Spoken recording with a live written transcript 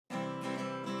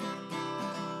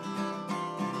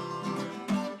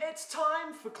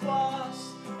for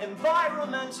class,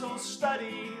 environmental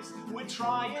studies, we're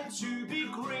trying to be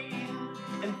green.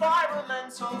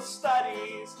 Environmental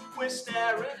studies, we're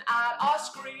staring at our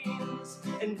screens.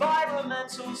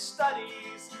 Environmental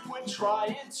studies, we're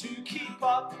trying to keep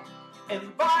up.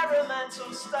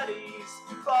 Environmental studies,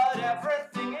 but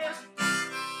everything is...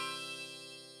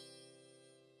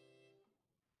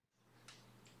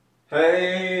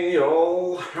 Hey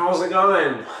y'all, how's it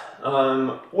going?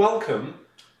 Welcome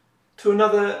to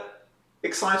another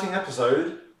exciting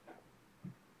episode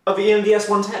of ENVS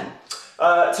 110.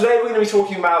 Today we're going to be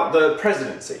talking about the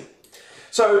presidency.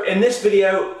 So in this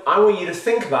video, I want you to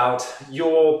think about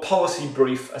your policy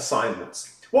brief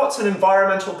assignments. What's an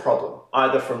environmental problem,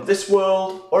 either from this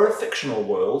world or a fictional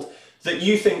world, that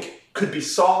you think could be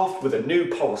solved with a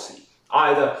new policy?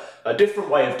 Either a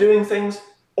different way of doing things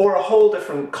or a whole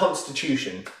different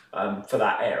constitution for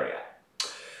that area.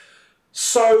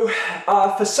 So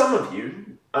for some of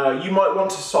you, you might want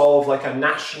to solve like a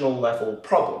national level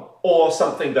problem, or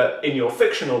something that in your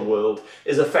fictional world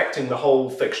is affecting the whole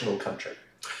fictional country.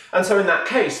 And so in that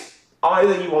case,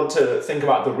 either you want to think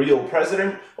about the real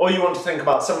president, or you want to think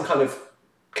about some kind of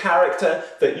character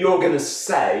that you're going to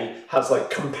say has like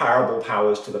comparable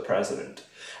powers to the president.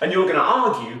 And you're going to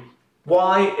argue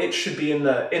why it should be in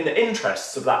the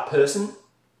interests of that person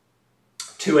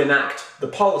to enact the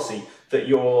policy that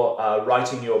you're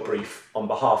writing your brief on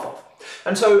behalf of.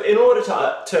 And so in order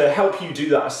to help you do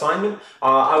that assignment,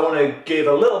 I want to give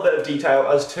a little bit of detail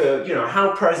as to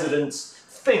how presidents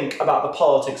think about the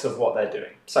politics of what they're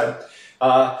doing. So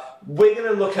we're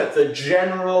going to look at the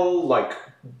general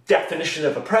definition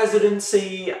of a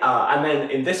presidency, and then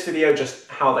in this video just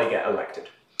how they get elected.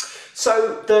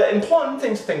 So the important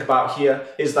thing to think about here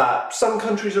is that some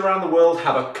countries around the world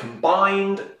have a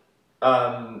combined,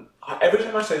 every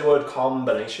time I say the word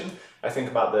combination, I think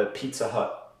about the Pizza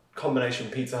Hut, combination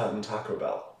Pizza Hut and Taco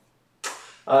Bell.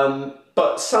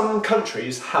 But some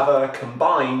countries have a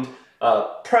combined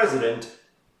president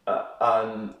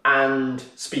and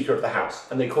Speaker of the House,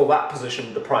 and they call that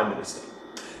position the Prime Minister.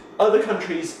 Other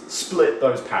countries split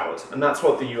those powers, and that's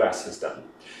what the US has done.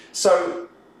 So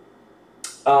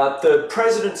the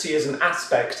presidency is an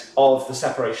aspect of the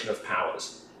separation of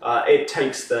powers. It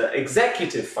takes the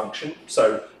executive function,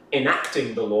 so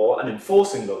enacting the law and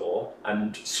enforcing the law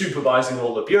and supervising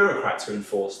all the bureaucrats who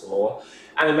enforce the law,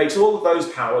 and it makes all of those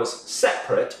powers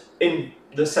separate in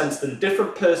the sense that a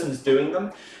different person's doing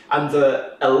them, and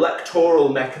the electoral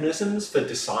mechanisms for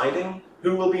deciding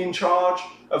who will be in charge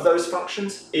of those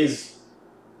functions is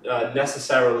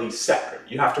necessarily separate.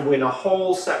 You have to win a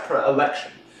whole separate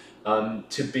election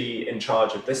to be in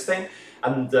charge of this thing,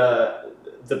 and the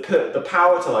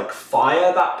power to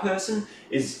fire that person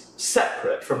is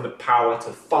separate from the power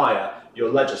to fire your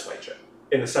legislature,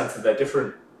 in the sense that they're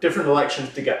different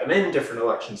elections to get them in, different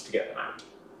elections to get them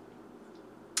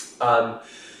out.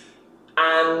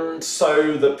 And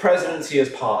so the presidency is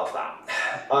part of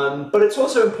that. But it's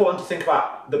also important to think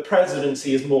about the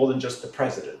presidency as more than just the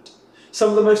president. Some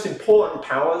of the most important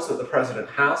powers that the president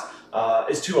has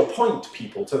is to appoint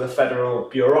people to the federal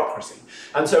bureaucracy.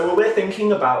 And so when we're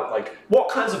thinking about what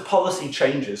kinds of policy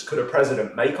changes could a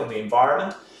president make on the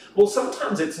environment, well,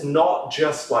 sometimes it's not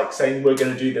just saying we're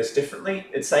going to do this differently.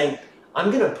 It's saying I'm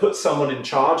going to put someone in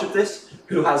charge of this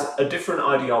who has a different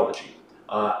ideology.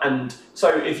 And so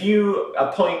if you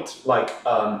appoint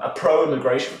a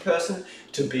pro-immigration person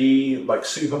to be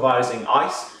supervising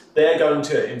ICE, they're going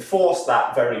to enforce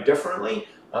that very differently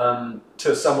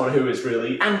to someone who is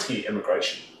really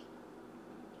anti-immigration.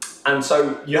 And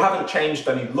so you haven't changed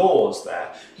any laws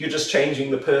there, you're just changing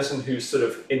the person who's sort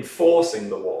of enforcing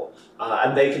the law,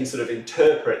 and they can sort of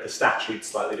interpret the statute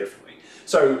slightly differently.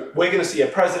 So we're going to see a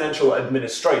presidential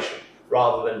administration,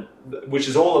 rather than, which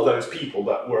is all of those people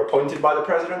that were appointed by the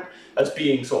president, as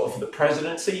being sort of the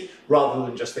presidency, rather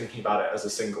than just thinking about it as a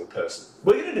single person.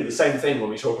 We're going to do the same thing when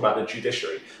we talk about the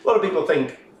judiciary. A lot of people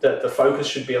think that the focus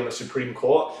should be on the Supreme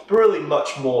Court, but really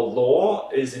much more law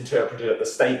is interpreted at the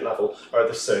state level or at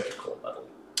the circuit court level.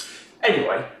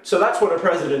 Anyway, so that's what a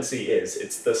presidency is.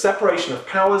 It's the separation of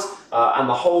powers and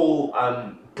the whole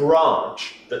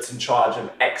branch that's in charge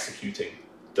of executing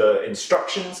the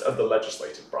instructions of the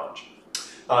legislative branch.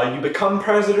 You become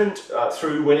president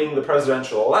through winning the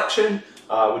presidential election,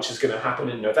 which is going to happen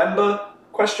in November, ?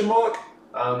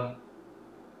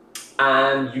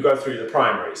 And you go through the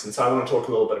primaries, and so I want to talk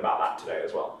a little bit about that today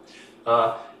as well.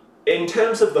 In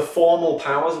terms of the formal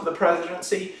powers of the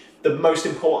presidency, the most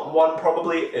important one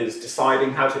probably is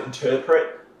deciding how to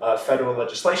interpret federal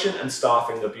legislation and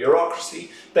staffing the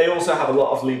bureaucracy. They also have a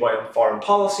lot of leeway on foreign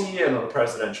policy and on the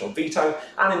presidential veto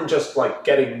and in just like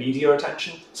getting media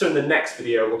attention. So in the next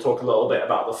video, we'll talk a little bit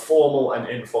about the formal and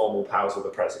informal powers of the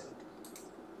president.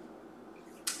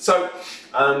 So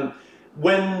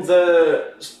when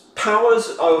the powers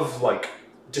of like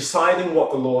deciding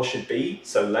what the law should be,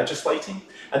 so legislating,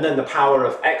 and then the power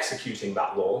of executing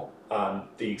that law,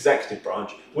 the executive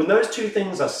branch, when those two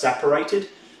things are separated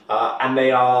and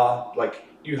they are like,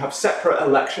 you have separate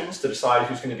elections to decide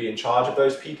who's going to be in charge of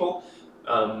those people,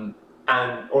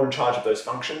 or in charge of those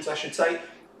functions, I should say,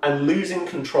 and losing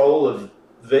control of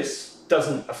this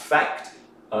doesn't affect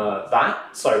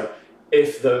that. So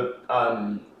if the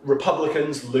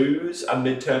Republicans lose a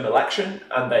midterm election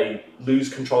and they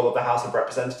lose control of the House of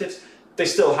Representatives, they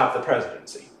still have the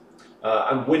presidency.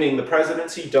 And winning the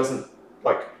presidency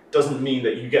doesn't mean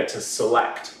that you get to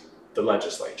select the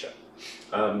legislature.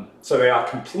 So they are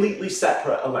completely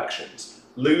separate elections.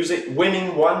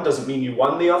 Winning one doesn't mean you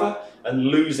won the other, and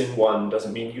losing one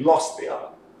doesn't mean you lost the other.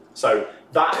 So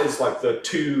that is like the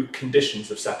two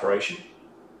conditions of separation.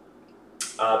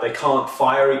 They can't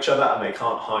fire each other and they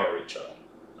can't hire each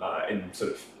other in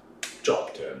sort of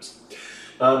job terms.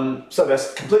 So they're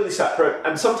completely separate,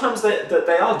 and sometimes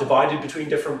they are divided between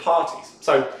different parties.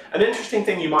 So an interesting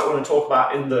thing you might want to talk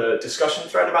about in the discussion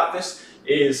thread about this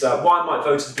is why might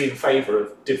voters be in favour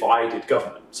of divided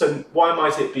government? So why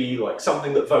might it be like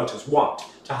something that voters want,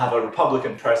 to have a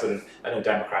Republican president and a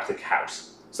Democratic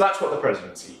House? So that's what the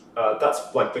presidency,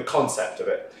 that's like the concept of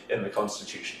it in the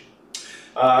Constitution.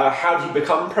 How do you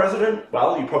become president?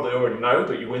 Well, you probably already know,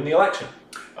 but you win the election.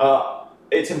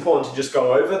 It's important to just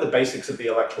go over the basics of the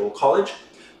Electoral College.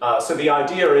 So the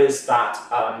idea is that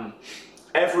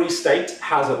every state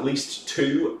has at least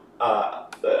three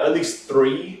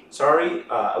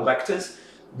electors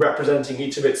representing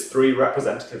each of its 3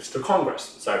 representatives to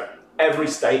Congress. So every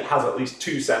state has at least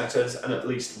 2 senators and at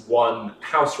least 1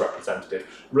 House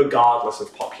representative, regardless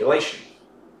of population.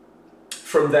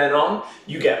 From then on,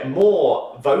 you get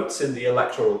more votes in the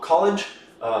Electoral College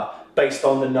based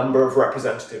on the number of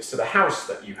representatives to the House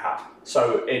that you have.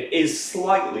 So it is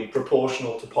slightly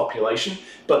proportional to population,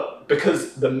 but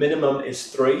because the minimum is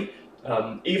 3,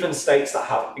 even states that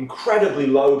have incredibly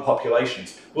low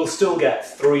populations will still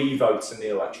get 3 votes in the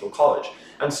Electoral College.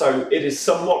 And so it is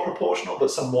somewhat proportional,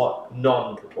 but somewhat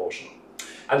non-proportional.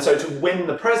 And so to win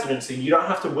the presidency, you don't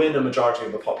have to win a majority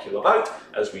of the popular vote,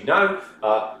 as we know.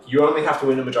 You only have to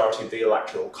win a majority of the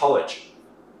Electoral College.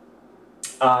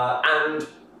 And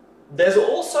there's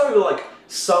also like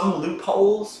some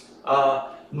loopholes.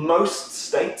 Most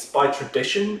states, by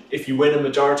tradition, if you win a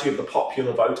majority of the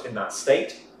popular vote in that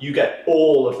state, you get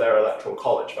all of their Electoral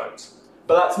College votes.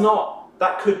 But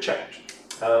that could change.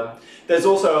 There's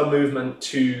also a movement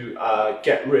to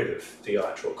get rid of the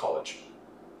Electoral College.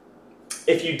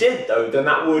 If you did, though, then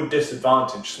that would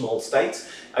disadvantage small states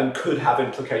and could have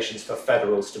implications for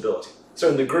federal stability. So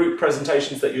in the group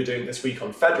presentations that you're doing this week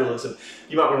on federalism,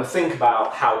 you might want to think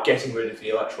about how getting rid of the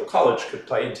Electoral College could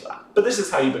play into that. But this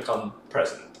is how you become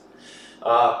president.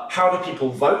 How do people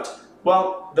vote?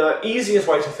 Well, the easiest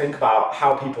way to think about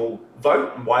how people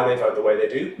vote and why they vote the way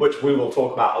they do, which we will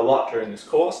talk about a lot during this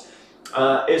course,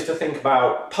 is to think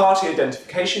about party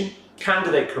identification,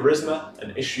 candidate charisma,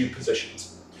 and issue positions.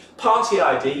 Party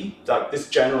ID, like this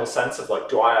general sense of like,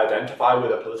 do I identify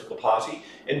with a political party?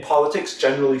 In politics,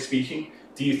 generally speaking,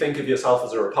 do you think of yourself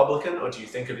as a Republican, or do you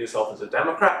think of yourself as a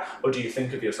Democrat, or do you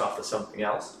think of yourself as something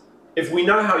else? If we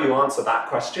know how you answer that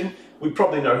question, we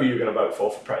probably know who you're going to vote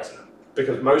for president,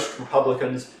 because most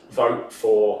Republicans vote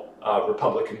for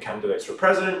Republican candidates for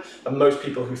president, and most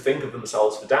people who think of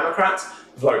themselves for Democrats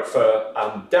vote for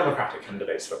Democratic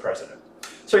candidates for president.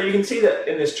 So you can see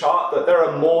that in this chart that there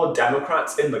are more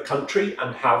Democrats in the country,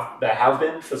 and there have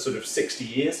been for sort of 60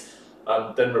 years,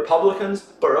 than Republicans,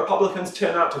 but Republicans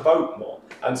turn out to vote more.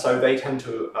 And so they tend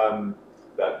to,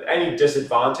 any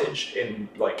disadvantage in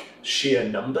like sheer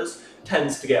numbers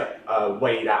tends to get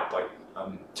weighed out by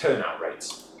turnout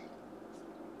rates.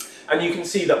 And you can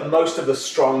see that most of the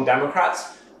strong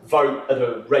Democrats vote at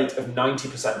a rate of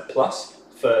 90% plus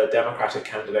for Democratic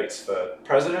candidates for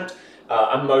president.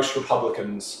 And most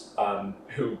Republicans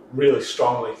who really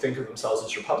strongly think of themselves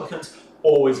as Republicans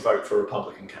always vote for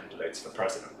Republican candidates for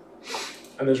president.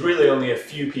 And there's really only a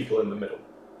few people in the middle.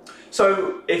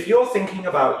 So if you're thinking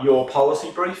about your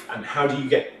policy brief and how do you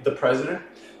get the president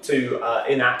to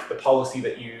enact the policy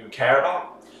that you care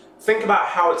about, think about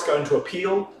how it's going to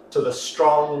appeal to the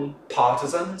strong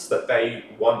partisans that they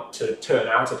want to turn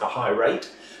out at a high rate,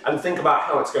 and think about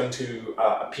how it's going to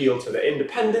appeal to the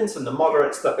independents and the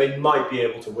moderates that they might be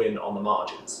able to win on the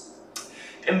margins.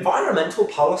 environmental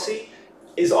policy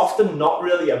is often not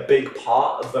really a big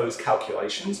part of those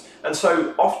calculations. And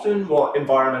so often what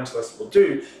environmentalists will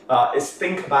do is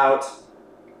think about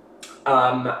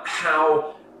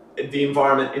how the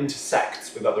environment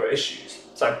intersects with other issues.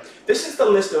 So this is the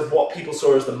list of what people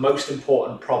saw as the most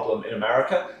important problem in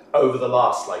America over the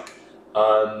last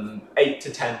 8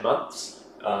 to 10 months.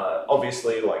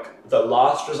 Obviously, the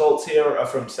last results here are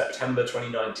from September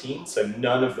 2019, so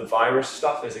none of the virus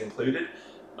stuff is included.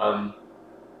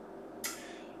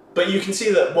 But you can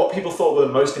see that what people thought were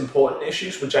the most important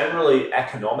issues were generally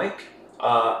economic,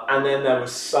 and then there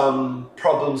was some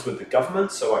problems with the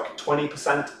government, so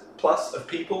 20% plus of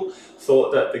people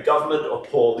thought that the government or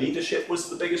poor leadership was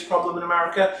the biggest problem in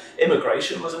America.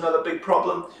 Immigration was another big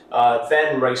problem,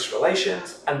 then race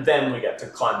relations, and then we get to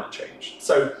climate change.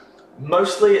 So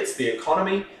mostly it's the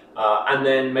economy, and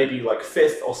then maybe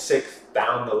 5th or 6th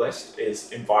down the list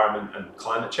is environment and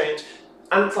climate change.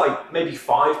 And it's maybe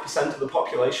 5% of the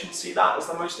population see that as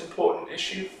the most important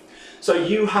issue. So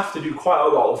you have to do quite a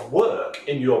lot of work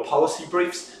in your policy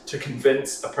briefs to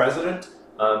convince a president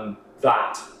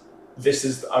that this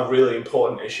is a really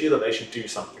important issue that they should do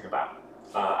something about.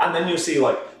 And then you'll see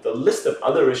the list of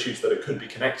other issues that it could be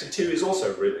connected to is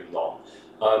also really long.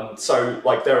 So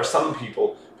there are some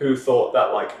people who thought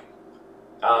that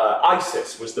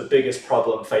ISIS was the biggest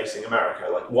problem facing America.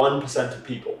 1% of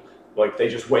people, they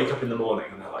just wake up in the morning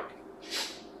and they're like,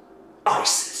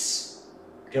 ISIS,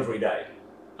 every day.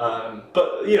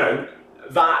 But,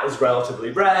 that is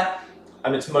relatively rare,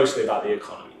 and it's mostly about the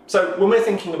economy. So when we're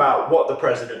thinking about what the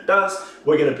president does,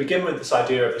 we're going to begin with this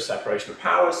idea of the separation of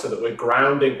powers so that we're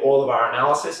grounding all of our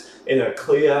analysis in a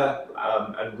clear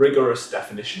and rigorous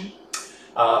definition.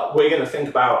 We're going to think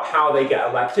about how they get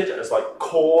elected as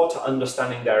core to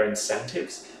understanding their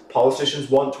incentives. Politicians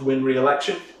want to win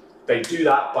re-election. They do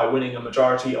that by winning a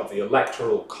majority of the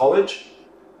electoral college.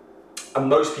 And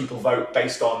most people vote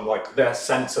based on their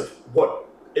sense of what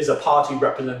is a party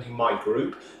representing my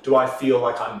group. Do I feel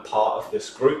like I'm part of this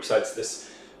group? So it's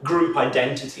this group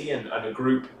identity and a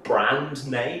group brand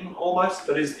name almost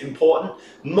that is important,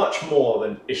 much more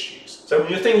than issues. So when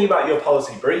you're thinking about your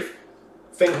policy brief,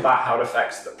 think about how it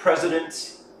affects the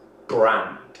president's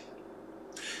brand.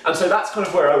 And so that's kind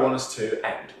of where I want us to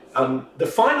end. The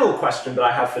final question that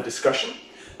I have for discussion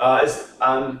is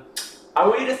I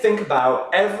want you to think about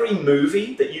every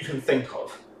movie that you can think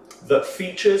of that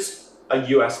features a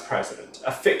US president,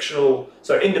 a fictional,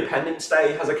 so Independence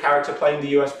Day has a character playing the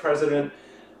US president,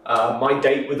 My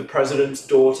Date with the President's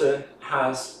Daughter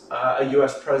has a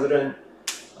US president,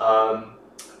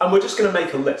 and we're just going to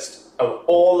make a list of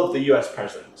all of the US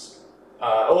presidents,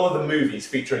 all of the movies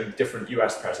featuring different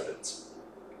US presidents.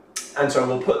 And so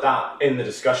we'll put that in the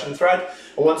discussion thread,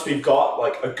 and once we've got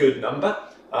a good number,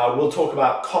 we'll talk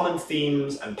about common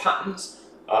themes and patterns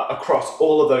across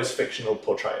all of those fictional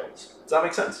portrayals. Does that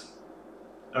make sense?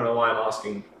 I don't know why I'm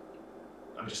asking.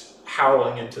 I'm just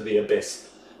howling into the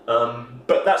abyss.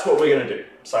 But that's what we're going to do.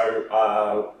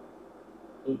 So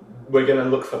we're going to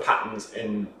look for patterns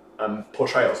in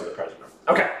portrayals of the president.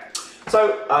 Okay,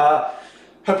 so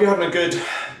hope you're having a good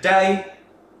day.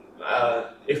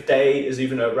 If day is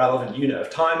even a relevant unit of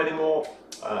time anymore,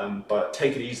 but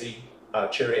take it easy.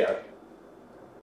 Cheerio.